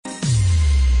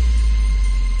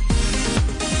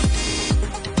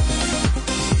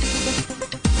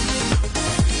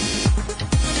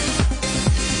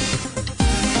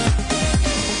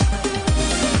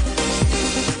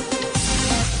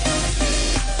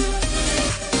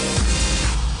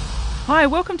Hi,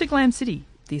 welcome to Glam City.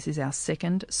 This is our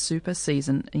second super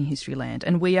season in Historyland,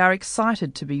 and we are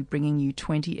excited to be bringing you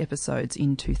 20 episodes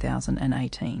in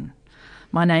 2018.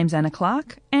 My name's Anna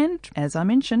Clark, and as I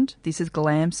mentioned, this is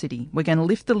Glam City. We're going to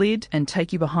lift the lid and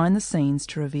take you behind the scenes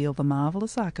to reveal the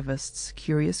marvellous archivists,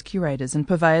 curious curators and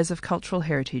purveyors of cultural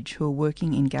heritage who are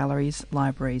working in galleries,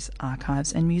 libraries,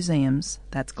 archives and museums.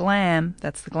 That's Glam,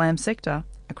 that's the Glam sector,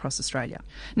 across Australia.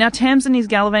 Now, Tamsin is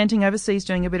gallivanting overseas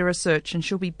doing a bit of research, and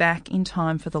she'll be back in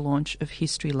time for the launch of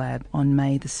History Lab on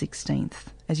May the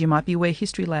 16th. As you might be aware,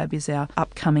 History Lab is our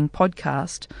upcoming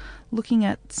podcast looking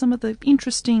at some of the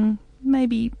interesting,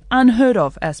 maybe unheard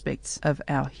of aspects of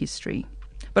our history.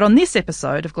 But on this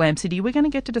episode of Glam City, we're going to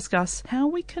get to discuss how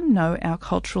we can know our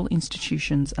cultural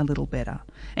institutions a little better.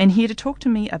 And here to talk to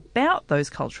me about those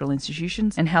cultural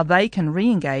institutions and how they can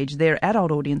re-engage their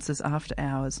adult audiences after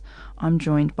hours, I'm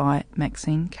joined by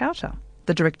Maxine Kauter,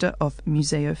 the director of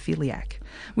Museophiliac,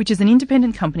 which is an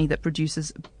independent company that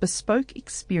produces bespoke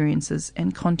experiences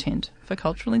and content for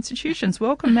cultural institutions.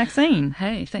 Welcome, Maxine.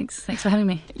 Hey, thanks for having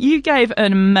me. You gave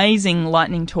an amazing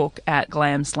lightning talk at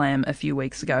Glam Slam a few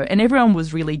weeks ago, and everyone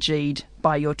was really G'd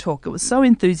by your talk. It was so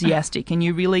enthusiastic, and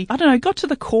you really, got to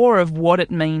the core of what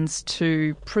it means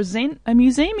to present a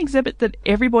museum exhibit that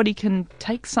everybody can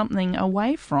take something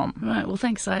away from. Right, well,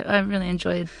 thanks. I really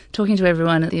enjoyed talking to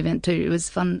everyone at the event too. It was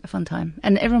a fun time.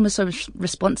 And everyone was so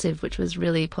responsive, which was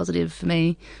really positive for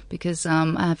me because I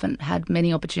haven't had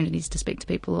many opportunities to speak to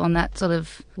people on that sort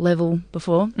of level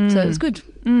before. So it was good.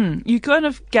 You kind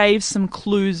of gave some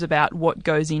clues about what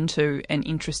goes into an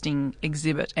interesting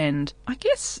exhibit, and I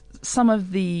guess some of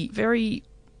the very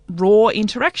raw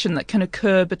interaction that can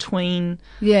occur between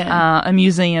a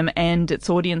museum and its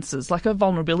audiences, like a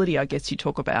vulnerability, I guess you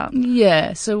talk about.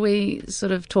 Yeah, so we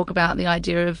sort of talk about the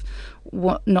idea of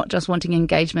not just wanting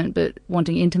engagement but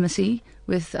wanting intimacy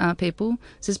with people.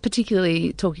 So it's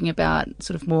particularly talking about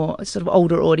sort of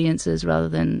older audiences rather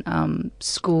than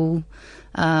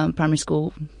primary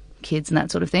school kids and that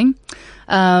sort of thing.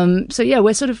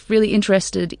 We're sort of really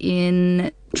interested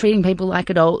in treating people like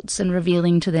adults and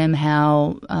revealing to them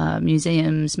how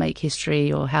museums make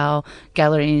history, or how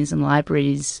galleries and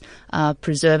libraries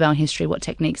preserve our history, what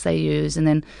techniques they use, and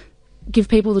then give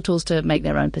people the tools to make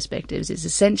their own perspectives is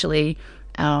essentially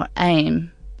our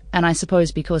aim. And I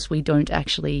suppose because we don't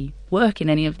actually work for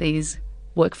any of these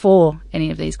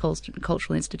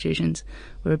cultural institutions,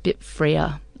 we're a bit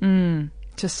freer.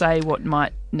 To say what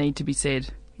might need to be said.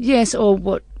 Yes, or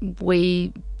what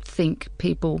we think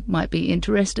people might be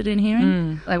interested in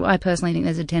hearing. I personally think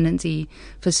there's a tendency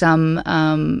for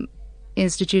some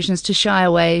institutions to shy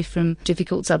away from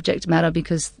difficult subject matter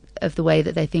because of the way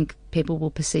that they think people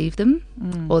will perceive them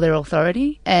or their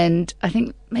authority. And I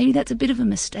think maybe that's a bit of a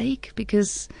mistake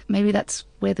because maybe that's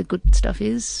where the good stuff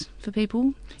is for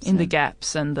people. In the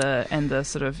gaps and the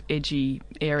sort of edgy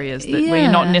areas where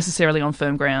you're not necessarily on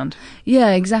firm ground.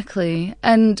 Yeah, exactly.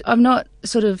 And I'm not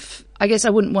I guess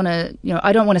I wouldn't want to,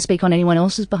 I don't want to speak on anyone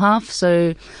else's behalf.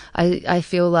 So I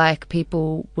feel like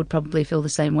people would probably feel the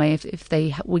same way if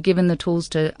they were given the tools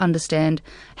to understand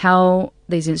how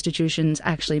these institutions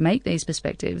actually make these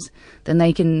perspectives, then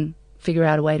they can figure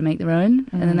out a way to make their own.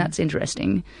 And then that's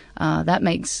interesting. That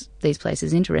makes these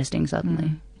places interesting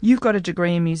suddenly. You've got a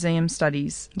degree in museum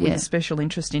studies with a special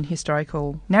interest in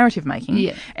historical narrative making.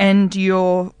 Yeah. And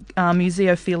your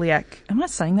museophiliac, am I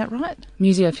saying that right?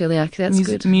 Museophiliac, that's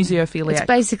good. Museophiliac. It's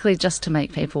basically just to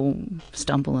make people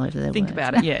stumble over their Think words.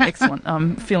 about it, yeah, excellent.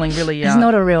 I'm feeling really... it's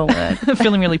not a real word.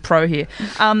 Feeling really pro here.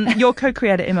 Your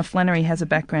co-creator, Emma Flannery, has a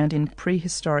background in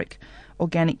prehistoric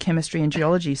organic chemistry and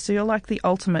geology, so you're like the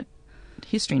ultimate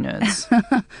history nerds.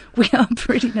 We are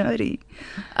pretty nerdy.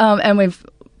 And we've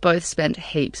both spent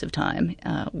heaps of time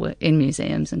in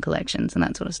museums and collections and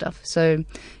that sort of stuff. So,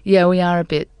 yeah, we are a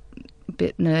bit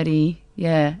nerdy,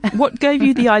 yeah. What gave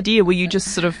you the idea? Were you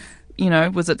just sort of,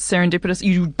 was it serendipitous?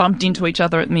 You bumped into each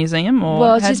other at the museum? Or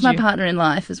well, it's just my partner in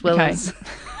life as well as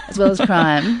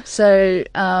crime. So,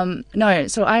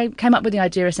 so I came up with the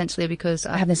idea essentially because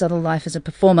I have this other life as a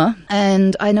performer,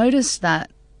 and I noticed that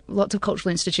lots of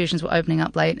cultural institutions were opening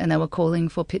up late and they were calling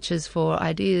for pitches for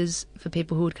ideas for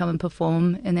people who would come and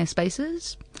perform in their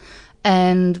spaces,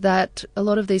 and that a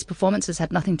lot of these performances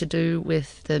had nothing to do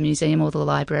with the museum or the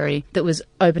library that was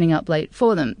opening up late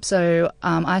for them. So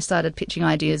I started pitching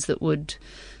ideas that would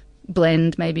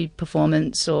blend maybe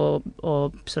performance or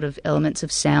sort of elements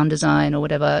of sound design or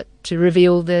whatever to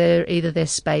reveal either their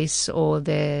space or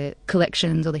their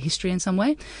collections or the history in some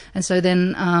way. And so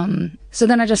then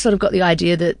I just sort of got the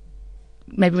idea that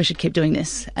maybe we should keep doing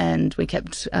this, and we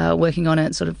kept working on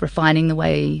it, sort of refining the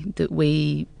way that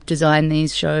we design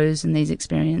these shows and these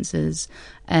experiences,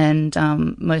 And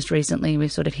most recently,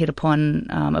 we've sort of hit upon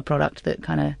a product that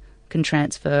kind of can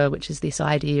transfer, which is this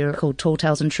idea called Tall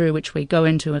Tales and True, which we go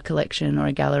into a collection or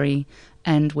a gallery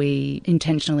and we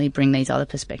intentionally bring these other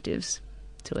perspectives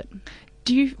to it.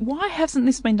 Why hasn't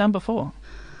this been done before?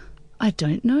 I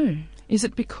don't know. Is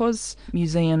it because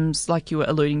museums, like you were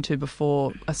alluding to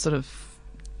before, are sort of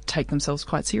take themselves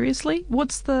quite seriously?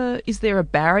 Is there a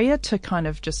barrier to kind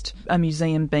of just a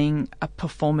museum being a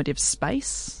performative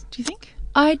space, do you think?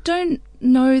 I don't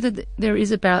know that there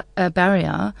is a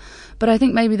barrier, but I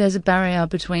think maybe there's a barrier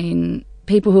between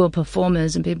people who are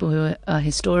performers and people who are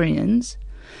historians.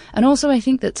 And also I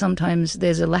think that sometimes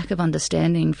there's a lack of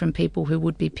understanding from people who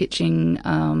would be pitching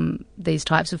these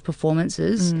types of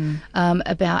performances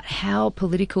about how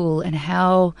political and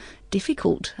how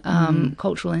difficult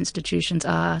cultural institutions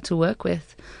are to work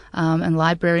with. And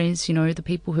libraries, the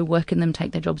people who work in them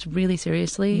take their jobs really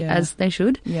seriously, as they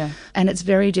should. Yeah. And it's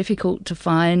very difficult to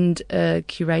find a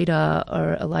curator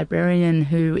or a librarian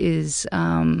who is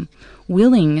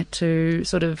willing to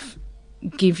sort of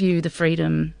give you the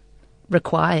freedom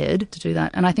required to do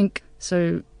that. And I think,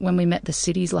 so when we met the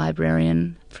city's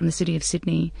librarian from the City of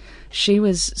Sydney, she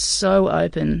was so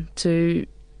open to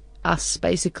us.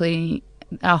 Basically,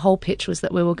 our whole pitch was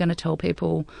that we were going to tell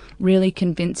people really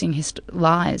convincing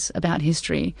lies about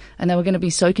history, and they were going to be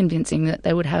so convincing that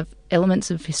they would have elements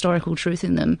of historical truth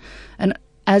in them. And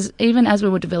even as we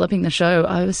were developing the show,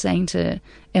 I was saying to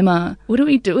Emma, what are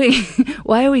we doing?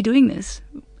 Why are we doing this?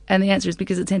 And the answer is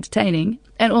because it's entertaining,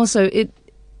 and also it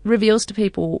reveals to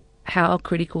people how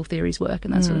critical theories work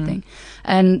and that sort of thing.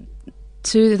 And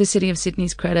to the City of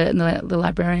Sydney's credit and the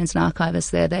librarians and archivists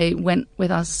there, they went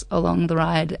with us along the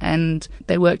ride and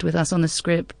they worked with us on the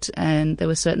script, and there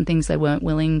were certain things they weren't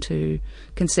willing to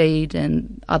concede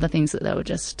and other things that they were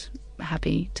just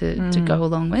happy to go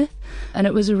along with. And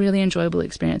it was a really enjoyable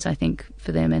experience, I think,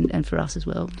 for them and for us as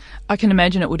well. I can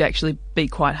imagine it would actually be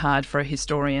quite hard for a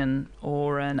historian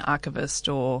or an archivist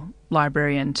or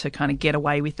librarian to kind of get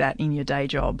away with that in your day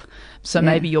job. So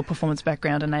maybe your performance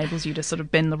background enables you to sort of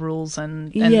bend the rules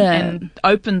and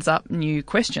opens up new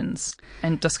questions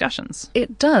and discussions.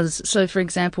 It does. So, for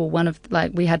example,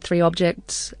 we had 3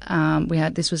 objects.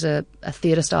 This was a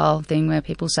theatre style thing where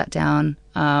people sat down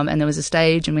and there was a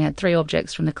stage, and we had 3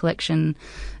 objects from the collection,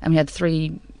 and we had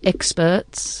 3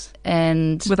 experts.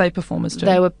 And were they performers too?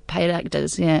 They were paid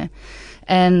actors, yeah.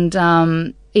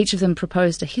 And each of them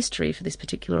proposed a history for this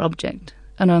particular object,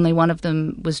 and only one of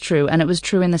them was true. And it was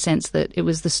true in the sense that it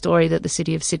was the story that the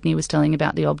City of Sydney was telling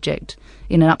about the object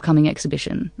in an upcoming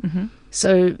exhibition. Mm-hmm.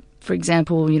 So, for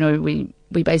example, we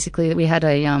had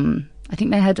I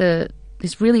think they had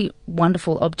this really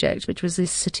wonderful object, which was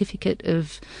this certificate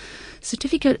of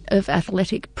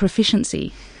athletic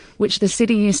proficiency, which the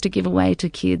city used to give away to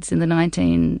kids in the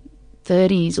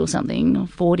 1930s or something, or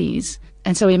 40s.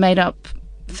 And so we made up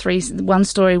 3. One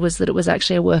story was that it was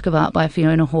actually a work of art by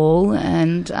Fiona Hall,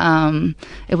 and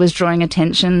it was drawing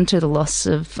attention to the loss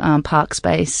of park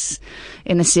space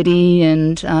in the city.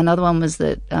 And another one was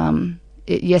that,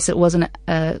 it wasn't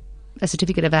a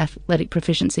certificate of athletic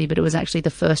proficiency, but it was actually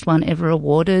the first one ever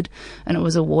awarded, and it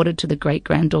was awarded to the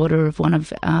great-granddaughter of one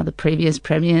of the previous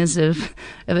premiers of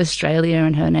Australia,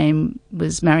 and her name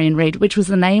was Marion Reid, which was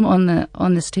the name on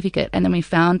the certificate. And then we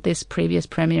found this previous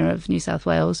premier of New South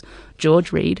Wales,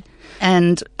 George Reid,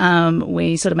 and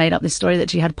we sort of made up this story that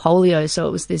she had polio, so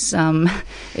it was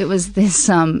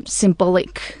this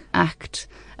symbolic act.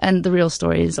 And the real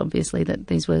story is obviously that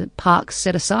these were parks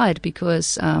set aside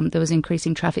because there was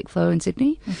increasing traffic flow in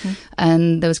Sydney,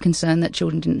 and there was concern that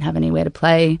children didn't have anywhere to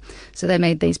play. So they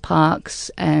made these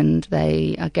parks, and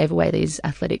they gave away these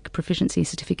athletic proficiency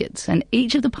certificates. And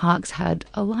each of the parks had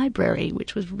a library,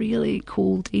 which was really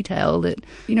cool detail that,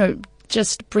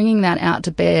 just bringing that out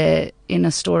to bear in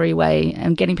a story way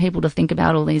and getting people to think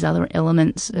about all these other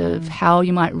elements of how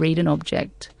you might read an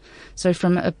object. So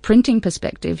from a printing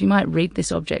perspective, you might read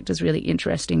this object as really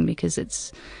interesting because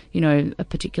it's, a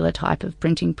particular type of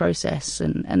printing process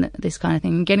and this kind of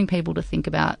thing, and getting people to think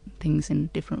about things in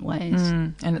different ways.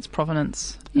 And its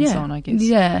provenance and so on, I guess.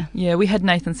 Yeah. Yeah, we had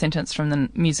Nathan Sentence from the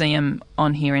museum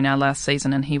on here in our last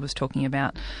season, and he was talking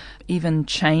about even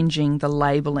changing the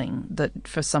labelling that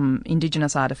for some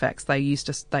Indigenous artefacts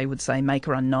they would say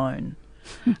maker unknown.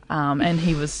 And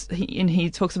he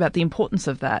talks about the importance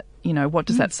of that. What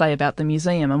does that say about the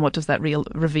museum, and what does that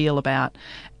reveal about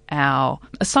our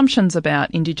assumptions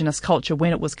about Indigenous culture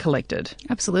when it was collected?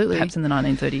 Absolutely. Perhaps in the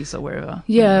 1930s or wherever.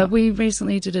 Yeah, we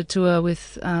recently did a tour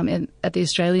with at the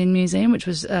Australian Museum, which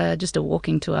was just a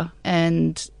walking tour,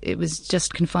 and it was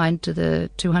just confined to the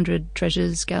 200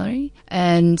 Treasures Gallery.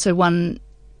 And so one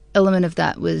element of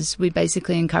that was we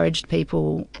basically encouraged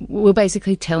people, we're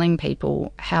basically telling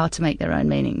people how to make their own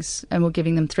meanings, and we're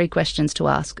giving them 3 questions to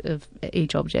ask of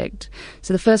each object.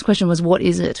 So the first question was, what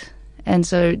is it? And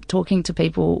so talking to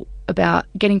people about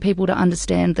getting people to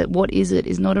understand that what is it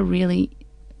is not a really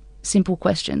simple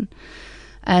question.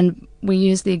 And we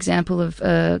used the example of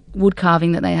a wood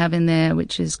carving that they have in there,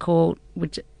 which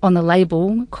on the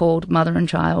label called Mother and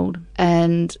Child,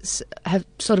 and have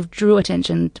sort of drew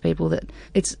attention to people that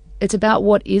it's about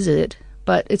what is it,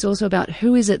 but it's also about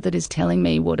who is it that is telling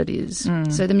me what it is.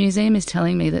 So the museum is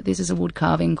telling me that this is a wood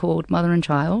carving called Mother and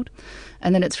Child,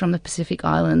 and that it's from the Pacific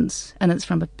Islands, and it's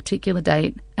from a particular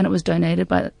date, and it was donated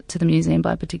to the museum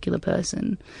by a particular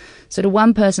person. So to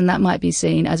one person, that might be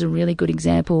seen as a really good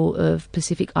example of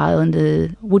Pacific Islander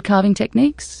wood carving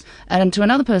techniques, and to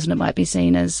another person, it might be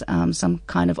seen as some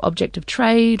kind of object of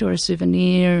trade or a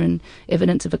souvenir and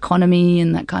evidence of economy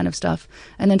and that kind of stuff.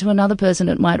 And then to another person,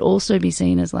 it might also be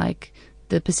seen as like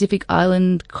the Pacific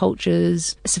Island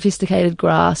culture's sophisticated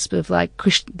grasp of like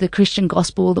the Christian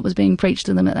gospel that was being preached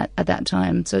to them at that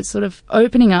time. So it's sort of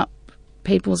opening up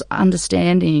people's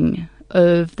understanding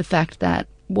of the fact that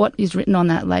what is written on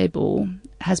that label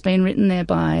has been written there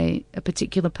by a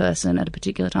particular person at a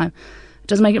particular time. It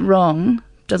doesn't make it wrong,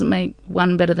 doesn't make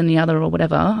one better than the other or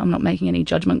whatever. I'm not making any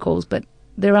judgment calls, but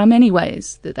there are many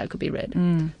ways that could be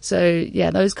read. So,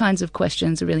 yeah, those kinds of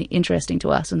questions are really interesting to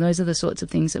us, and those are the sorts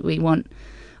of things that we want,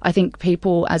 I think,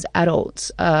 people as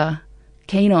adults are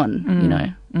keen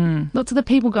on, Lots of the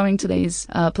people going to these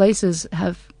places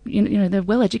have, they're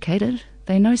well educated.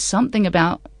 They know something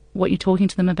about what you're talking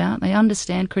to them about. They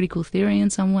understand critical theory in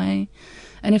some way.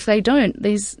 And if they don't,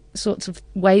 these sorts of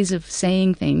ways of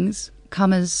seeing things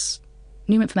come as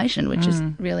new information, which is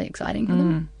really exciting for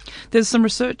them. There's some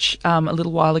research a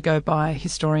little while ago by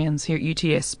historians here at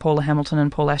UTS, Paula Hamilton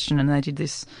and Paul Ashton, and they did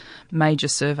this major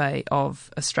survey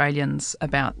of Australians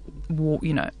about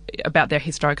their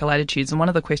historical attitudes. And one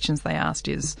of the questions they asked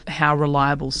is how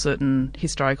reliable certain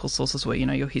historical sources were,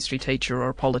 your history teacher or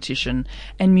a politician.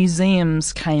 And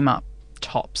museums came up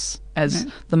tops as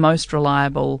the most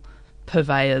reliable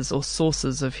purveyors or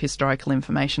sources of historical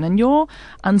information, and you're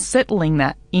unsettling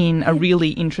that in a really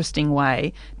interesting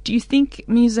way. Do you think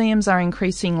museums are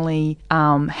increasingly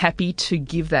happy to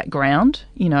give that ground,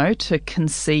 to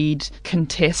concede,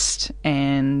 contest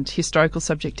and historical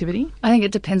subjectivity? I think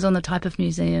it depends on the type of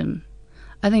museum.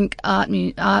 I think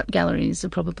art galleries are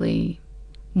probably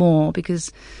more,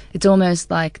 because it's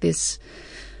almost like this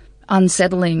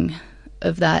unsettling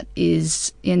of that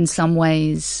is in some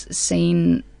ways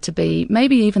seen to be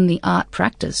maybe even the art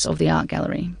practice of the art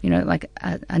gallery, like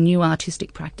a new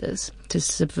artistic practice to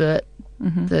subvert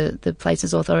the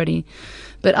place's authority.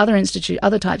 But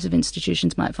other types of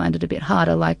institutions might find it a bit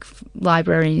harder, like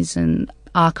libraries and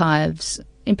archives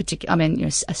in particular. I mean,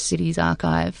 a city's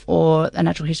archive or a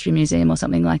natural history museum or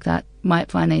something like that might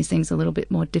find these things a little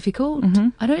bit more difficult.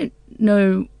 I don't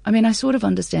know. I mean, I sort of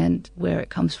understand where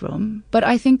it comes from, but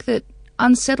I think that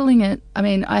unsettling it, I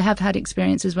mean, I have had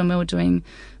experiences when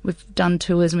we've done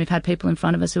tours and we've had people in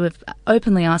front of us who have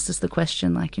openly asked us the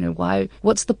question, like,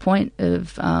 what's the point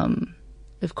of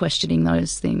questioning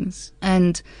those things?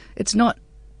 And it's not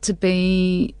to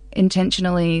be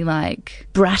intentionally like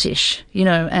brattish,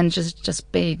 and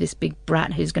just be this big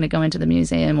brat who's going to go into the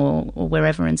museum or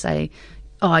wherever and say,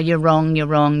 oh, you're wrong, you're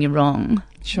wrong, you're wrong.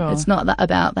 Sure. It's not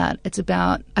about that. It's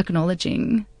about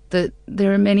acknowledging that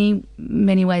there are many,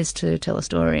 many ways to tell a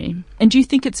story. And do you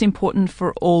think it's important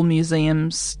for all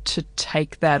museums to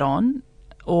take that on?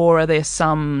 Or are there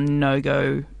some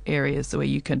no-go areas where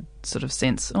you can sort of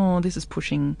sense, this is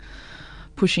pushing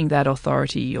that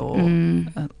authority or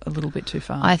a little bit too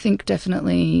far? I think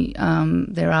definitely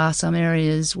there are some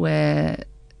areas where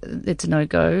it's a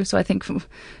no-go. So I think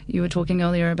you were talking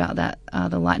earlier about that,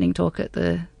 the lightning talk at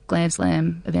the Glam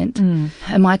Slam event.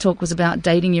 And my talk was about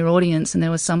dating your audience, and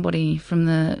there was somebody from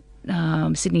the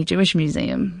Sydney Jewish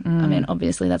Museum. I mean,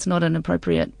 obviously that's not an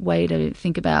appropriate way to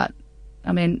think about.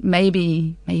 I mean,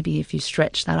 maybe if you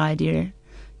stretch that idea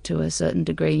to a certain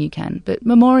degree you can. But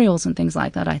memorials and things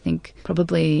like that, I think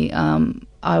probably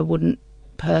I wouldn't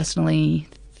personally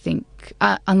think,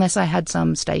 unless I had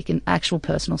some actual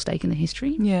personal stake in the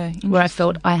history, where I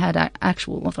felt I had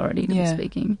actual authority to be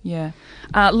speaking. Yeah.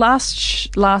 Last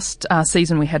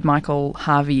season we had Michael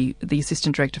Harvey, the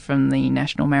assistant director from the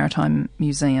National Maritime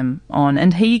Museum, on,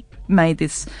 and he made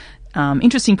this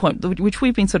interesting point, which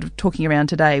we've been sort of talking around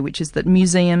today, which is that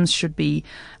museums should be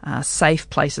safe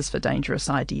places for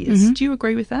dangerous ideas. Do you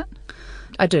agree with that?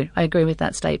 I do. I agree with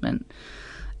that statement.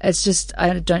 It's just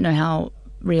I don't know how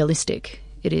realistic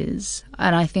it is.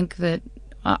 And I think that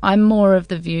I'm more of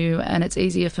the view, and it's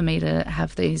easier for me to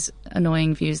have these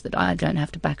annoying views that I don't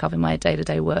have to back up in my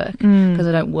day-to-day work because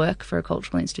I don't work for a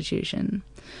cultural institution.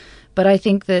 But I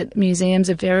think that museums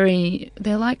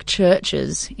they're like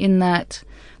churches in that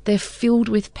they're filled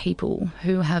with people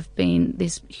who have been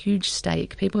this huge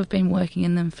stake. People have been working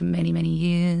in them for many, many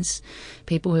years.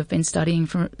 People who have been studying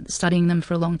them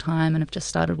for a long time and have just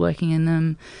started working in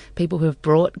them. People who have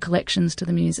brought collections to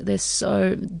the museum. There's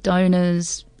so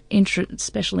donors,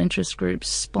 special interest groups,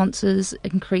 sponsors,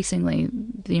 increasingly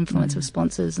the influence of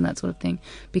sponsors and that sort of thing,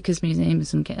 because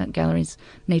museums and galleries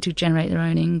need to generate their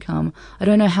own income. I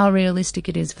don't know how realistic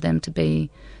it is for them to be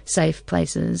safe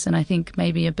places, and I think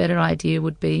maybe a better idea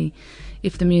would be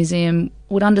if the museum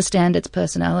would understand its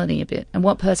personality a bit and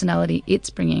what personality it's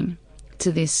bringing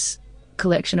to this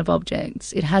collection of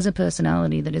objects. It has a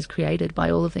personality that is created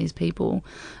by all of these people,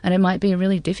 and it might be a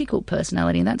really difficult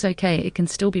personality, and that's okay. It can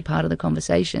still be part of the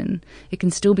conversation. It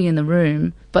can still be in the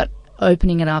room, but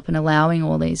opening it up and allowing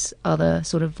all these other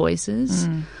sort of voices.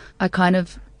 I kind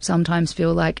of sometimes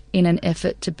feel like in an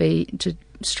effort to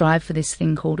strive for this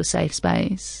thing called a safe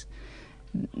space,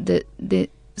 that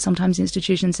sometimes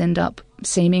institutions end up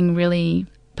seeming really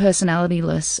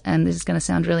personalityless, and this is going to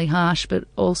sound really harsh, but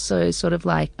also sort of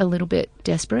like a little bit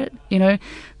desperate,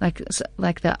 like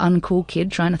the uncool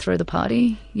kid trying to throw the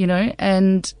party,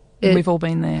 and we've all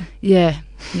been there. Yeah.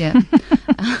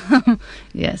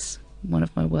 Yes, one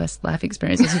of my worst life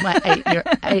experiences was my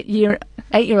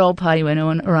 8-year-old party where no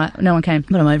one came,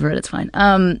 but I'm over it. It's fine.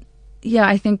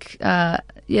 I think.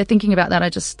 Thinking about that, I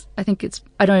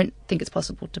don't think it's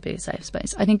possible to be a safe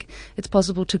space. I think it's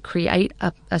possible to create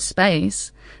a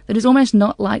space that is almost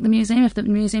not like the museum. If the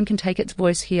museum can take its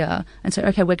voice here and say,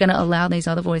 okay, we're going to allow these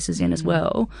other voices in as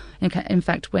well. In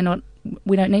fact, we don't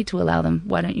need to allow them.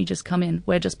 Why don't you just come in?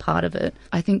 We're just part of it.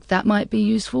 I think that might be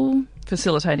useful.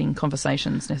 Facilitating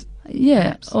conversations. Yeah,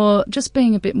 perhaps. Or just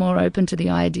being a bit more open to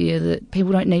the idea that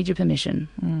people don't need your permission.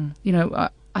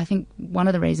 I think one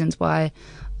of the reasons why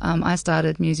I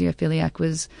started Museophiliac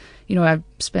was, I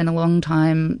spent a long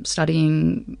time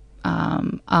studying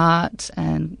art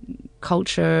and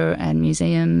culture and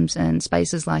museums and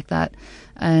spaces like that,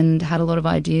 and had a lot of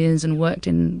ideas and worked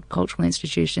in cultural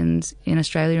institutions in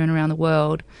Australia and around the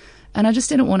world. And I just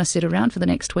didn't want to sit around for the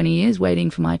next 20 years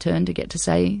waiting for my turn to get to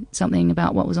say something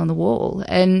about what was on the wall.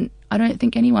 And I don't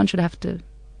think anyone should have to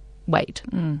wait.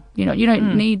 You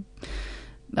don't need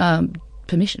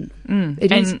permission.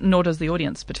 Nor does the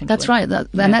audience, potentially. That's right.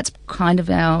 And that's kind of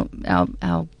our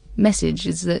message,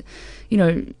 is that,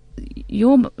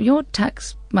 your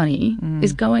tax money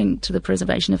is going to the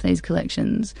preservation of these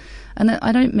collections. And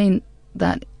I don't mean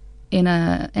that in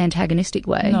an antagonistic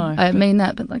way. No, I mean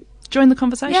that, but like, join the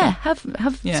conversation. Yeah, have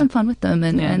some fun with them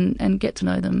and get to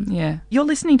know them. Yeah. You're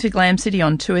listening to Glam City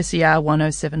on 2SER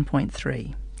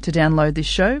 107.3. To download this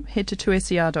show, head to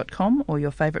 2ser.com or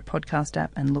your favourite podcast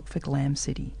app and look for Glam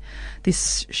City.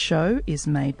 This show is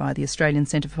made by the Australian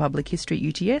Centre for Public History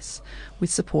at UTS with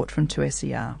support from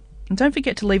 2SER. And don't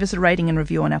forget to leave us a rating and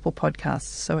review on Apple Podcasts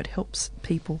so it helps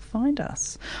people find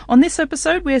us. On this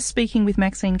episode, we're speaking with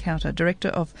Maxine Cowter, Director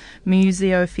of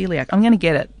Museophiliac. I'm going to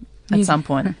get it at some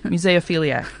point.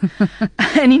 Museophiliac,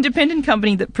 an independent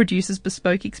company that produces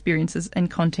bespoke experiences and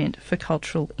content for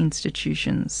cultural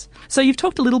institutions. So you've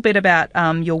talked a little bit about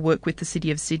your work with the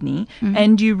City of Sydney,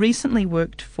 and you recently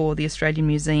worked for the Australian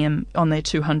Museum on their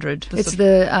 200... It's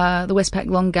the Westpac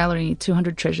Long Gallery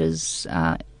 200 Treasures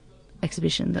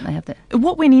exhibition that they have there.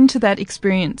 What went into that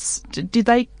experience? Did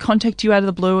they contact you out of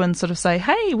the blue and sort of say,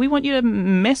 hey, we want you to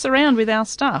mess around with our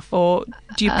stuff? Or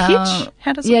do you pitch?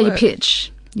 How does it work? Yeah,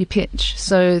 you pitch.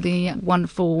 So the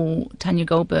wonderful Tanya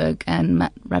Goldberg and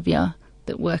Matt Ravia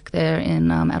that work there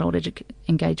in Adult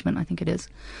Engagement, I think it is,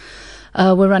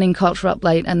 we're running Culture Up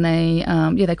late, and they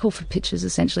call for pitches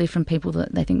essentially from people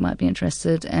that they think might be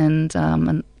interested, and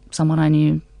someone I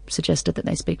knew suggested that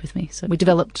they speak with me. So we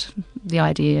developed the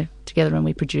idea together, and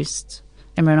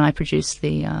Emma and I produced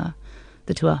the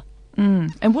tour.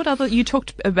 And what other, you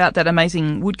talked about that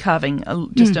amazing wood carving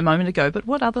just a moment ago, but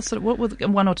what were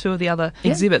one or two of the other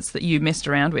exhibits that you messed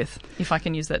around with, if I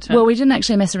can use that term? Well, we didn't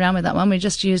actually mess around with that one. We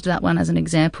just used that one as an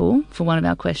example for one of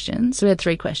our questions. So we had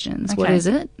 3 questions. Okay. What is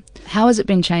it? How has it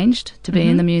been changed to be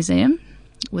in the museum?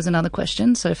 Was another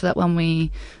question. So for that one, we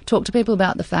talked to people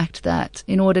about the fact that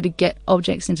in order to get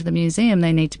objects into the museum,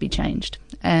 they need to be changed.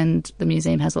 And the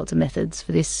museum has lots of methods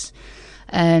for this.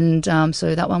 And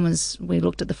so that one was, we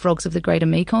looked at the frogs of the Greater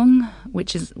Mekong,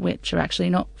 which are actually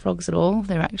not frogs at all.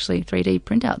 They're actually 3D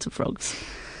printouts of frogs.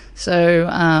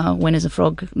 So when is a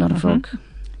frog not a frog?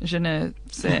 Je ne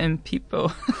sais un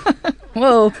people.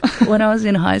 Well, when I was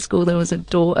in high school, there was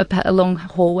a long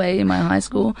hallway in my high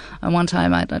school, and one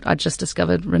time I just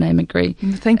discovered Renee McGree.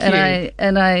 Thank you.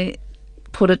 And I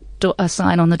put a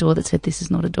sign on the door that said, "This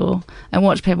is not a door," and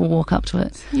watched people walk up to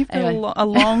it. You've got a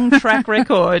long track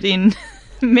record in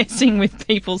messing with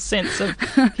people's sense of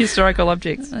historical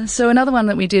objects. So another one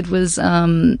that we did was,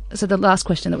 so the last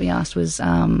question that we asked was,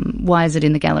 why is it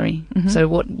in the gallery? Mm-hmm. So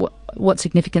what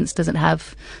significance does it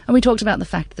have? And we talked about the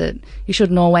fact that you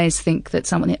shouldn't always think that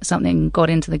something got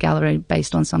into the gallery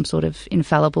based on some sort of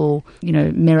infallible,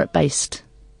 merit-based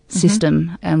system.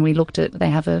 Mm-hmm. And we looked at, they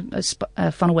have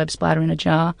a funnel web spider in a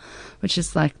jar, which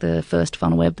is like the first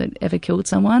funnel web that ever killed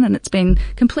someone, and it's been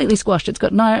completely squashed. It's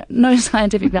got no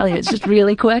scientific value. It's just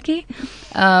really quirky.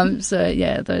 So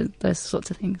yeah, those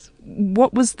sorts of things.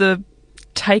 What was the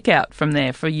takeout from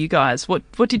there for you guys? What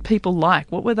did people like?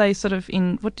 What were they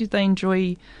what did they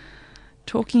enjoy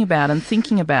talking about and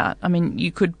thinking about? I mean,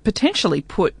 you could potentially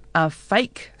put a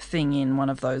fake thing in one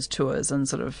of those tours and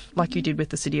sort of, like you did with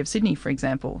the City of Sydney, for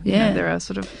example. Yeah.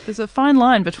 There's a fine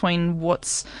line between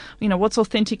what's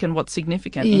authentic and what's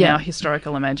significant in our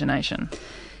historical imagination.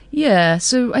 Yeah,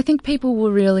 so I think people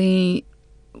were really...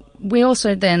 We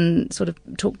also then sort of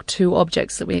took two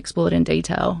objects that we explored in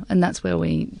detail, and that's where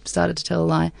we started to tell a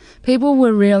lie. People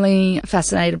were really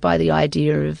fascinated by the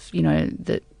idea of,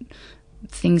 that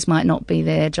things might not be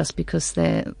there just because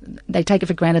they take it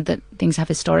for granted that things have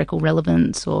historical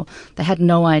relevance, or they had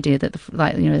no idea that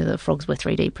the frogs were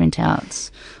 3D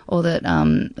printouts, or that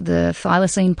the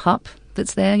thylacine pup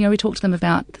that's there. We talked to them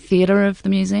about the theatre of the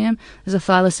museum. There's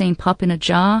a thylacine pup in a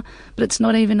jar, but it's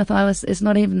not even it's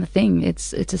not even the thing.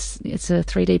 It's a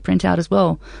 3D printout as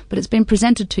well, but it's been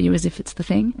presented to you as if it's the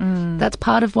thing. That's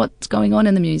part of what's going on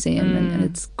in the museum, and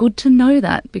it's good to know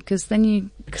that, because then you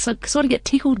sort of get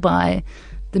tickled by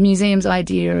the museum's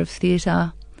idea of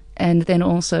theatre, and then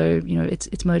also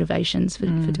its motivations for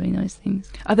doing those things.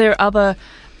 Are there other,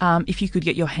 if you could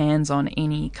get your hands on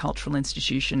any cultural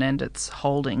institution and its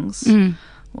holdings,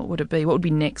 what would it be? What would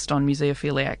be next on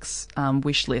Museophiliac's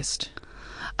wish list?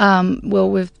 Well,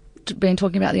 we've been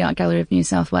talking about the Art Gallery of New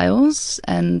South Wales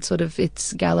and sort of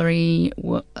its gallery,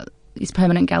 its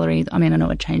permanent gallery. I mean, I know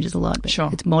it changes a lot, but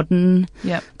its modern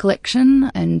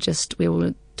collection, and we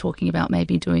were talking about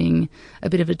maybe doing a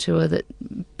bit of a tour that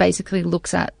basically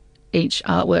looks at each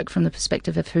artwork from the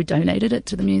perspective of who donated it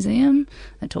to the museum,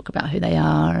 and talk about who they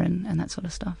are and that sort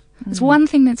of stuff. It's one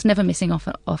thing that's never missing off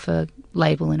a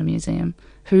label in a museum: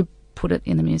 who put it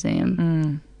in the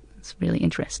museum. It's really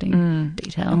interesting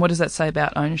detail. And what does that say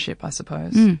about ownership, I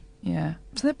suppose? Yeah.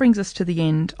 So that brings us to the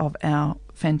end of our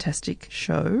fantastic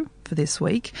show for this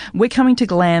week. We're coming to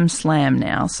Glam Slam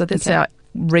now, so that's our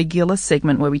regular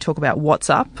segment where we talk about what's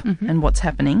up and what's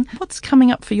happening. What's coming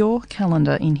up for your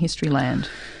calendar in Historyland?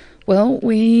 Well,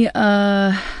 we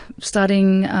are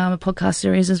starting a podcast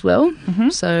series as well.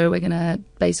 So we're going to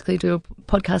basically do a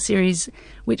podcast series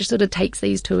which sort of takes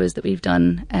these tours that we've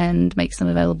done and makes them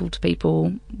available to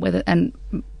people, and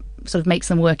sort of makes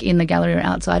them work in the gallery or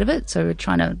outside of it. So we're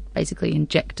trying to basically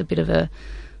inject a bit of a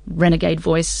renegade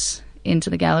voice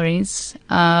into the galleries.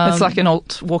 It's like an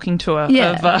alt walking tour.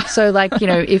 Yeah. So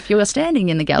if you're standing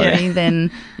in the gallery,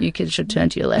 then you should turn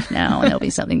to your left now and there'll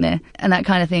be something there, and that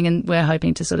kind of thing. And we're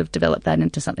hoping to sort of develop that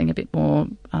into something a bit more,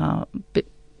 bit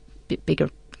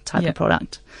bigger type of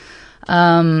product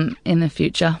in the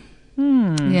future.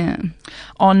 Yeah.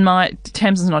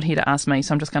 Tamsin's not here to ask me,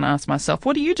 so I'm just going to ask myself.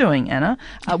 What are you doing, Anna?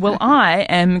 Well, I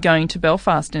am going to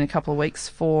Belfast in a couple of weeks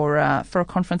for a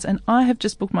conference, and I have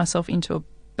just booked myself into a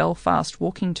Belfast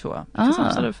walking tour, because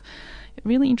I'm sort of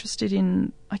really interested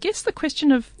in, I guess, the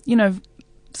question of,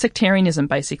 sectarianism,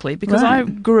 basically, because I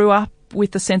grew up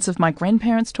with the sense of my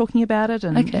grandparents talking about it,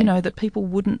 and, that people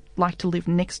wouldn't like to live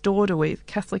next door to a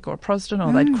Catholic or a Protestant,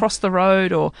 or they'd cross the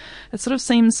road, or it sort of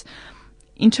seems,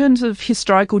 in terms of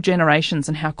historical generations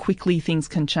and how quickly things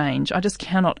can change, I just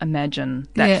cannot imagine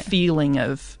that feeling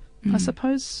of, I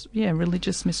suppose,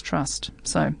 religious mistrust.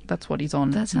 So that's what is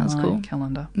on my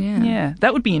calendar. Yeah.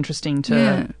 That would be interesting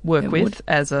to work with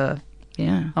as a...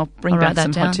 Yeah. I'll bring back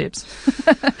some hot tips.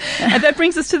 And that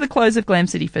brings us to the close of Glam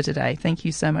City for today. Thank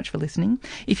you so much for listening.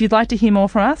 If you'd like to hear more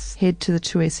from us, head to the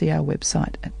 2SER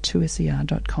website at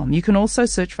 2ser.com. You can also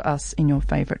search for us in your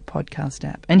favourite podcast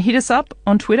app. And hit us up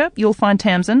on Twitter. You'll find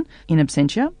Tamsin in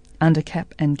absentia under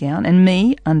cap and gown, and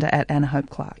me under @AnnaHope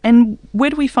Clark. And where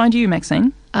do we find you,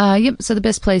 Maxine? Yep, so the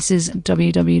best place is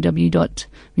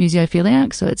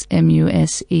www.museophiliac, so it's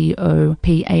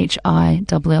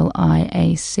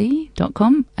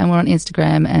museophiliac.com, and we're on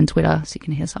Instagram and Twitter, so you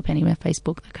can hit us up anywhere,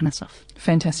 Facebook, that kind of stuff.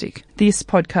 Fantastic. This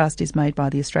podcast is made by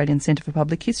the Australian Centre for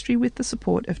Public History with the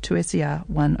support of 2SER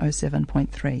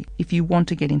 107.3. If you want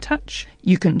to get in touch,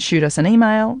 you can shoot us an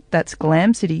email. That's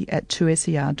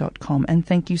glamcity@2ser.com. And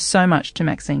thank you so much to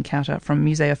Maxine Cowter from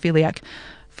Museophiliac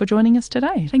for joining us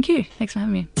today. Thank you. Thanks for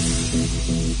having me.